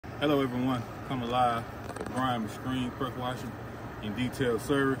Hello everyone, coming live with Brian Screen Press Washing and Detail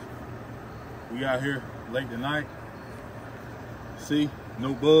Service. We out here late tonight. See,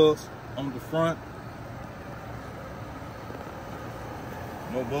 no bugs on the front.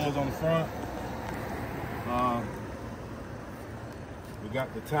 No bugs on the front. We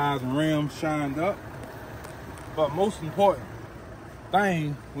got the tires and rims shined up. But most important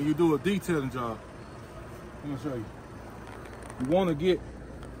thing when you do a detailing job, I'm gonna show you. You want to get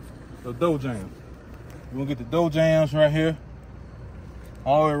the door jams. You want to get the door jams right here.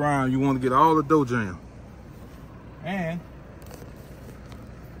 All the way around, you want to get all the door jams. And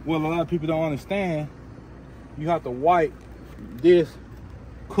what a lot of people don't understand, you have to wipe this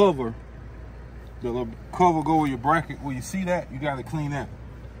cover. The little cover go with your bracket. Where you see that, you got to clean that.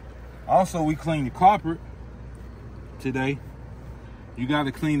 Also, we clean the carpet today. You got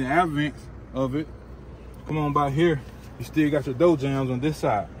to clean the air vents of it. Come on by here. You still got your door jams on this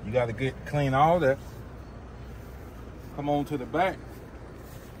side. You got to clean all that. Come on to the back.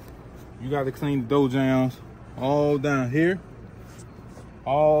 You got to clean the door jams all down here.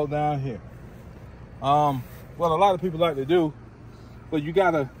 All down here. What a lot of people like to do, but you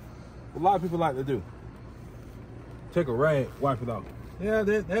gotta, a lot of people like to do, take a rag, wipe it off. Yeah,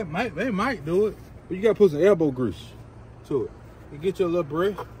 they might do it, but you gotta put some elbow grease to it. You get your little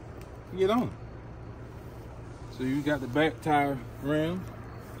brush, you get on it. So you got the back tire rims.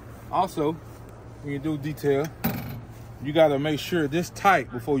 Also, when you do detail, you gotta make sure this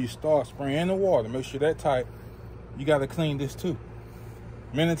tight before you start spraying the water. Make sure that tight. You gotta clean this too.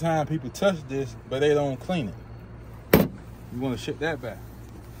 Many times people touch this, but they don't clean it. You wanna shut that back.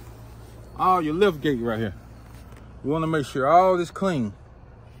 All your lift gate right here. You wanna make sure all this clean.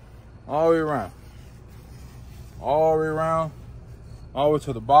 All the way around. All the way around. All the way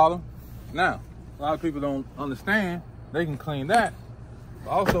to the bottom. Now, a lot of people don't understand, they can clean that. But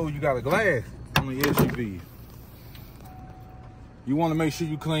also, you got a glass on the SUV. You want to make sure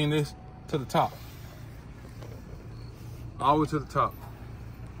you clean this to the top. All the way to the top.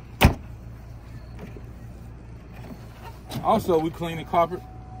 Also, we clean the carpet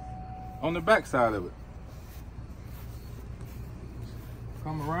on the back side of it.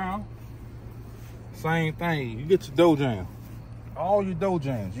 Come around. Same thing. You get your door jams. All your door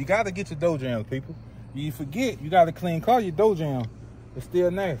jams. You got to get your door jams, people. You forget, you got to clean car, your door jam. It's still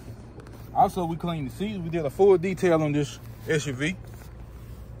nasty. Also, we clean the seats. We did a full detail on this SUV.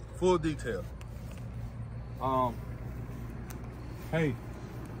 Full detail. Hey.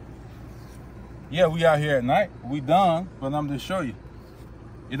 Yeah, we out here at night. We done, but I'm just show you.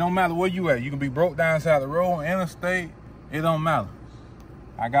 It don't matter where you at. You can be broke down side the road, interstate. It don't matter.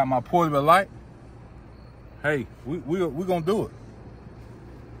 I got my portable light. Hey, we gonna do it.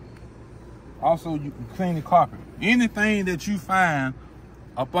 Also, you can clean the carpet. Anything that you find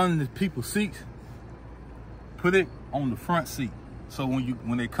up under people's seats, put it on the front seat. So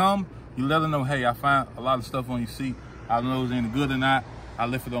when they come, you let them know, hey, I found a lot of stuff on your seat. I don't know if it's any good or not. I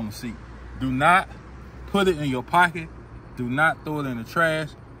left it on the seat. Do not put it in your pocket. Do not throw it in the trash.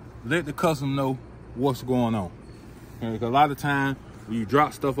 Let the customer know what's going on. Okay? 'Cause a lot of times when you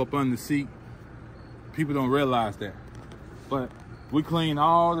drop stuff up under the seat, people don't realize that. But we clean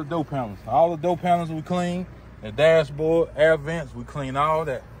all the door panels. All the door panels we clean. The dashboard, air vents, we clean all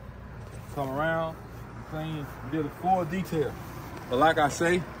that. Come around, we clean, we did a full detail. But like I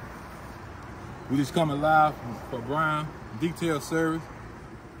say, we just coming live for Brian Detail Service.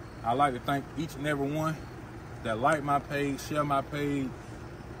 I'd like to thank each and every one that like my page, share my page.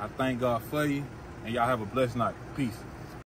 I thank God for you, and y'all have a blessed night. Peace.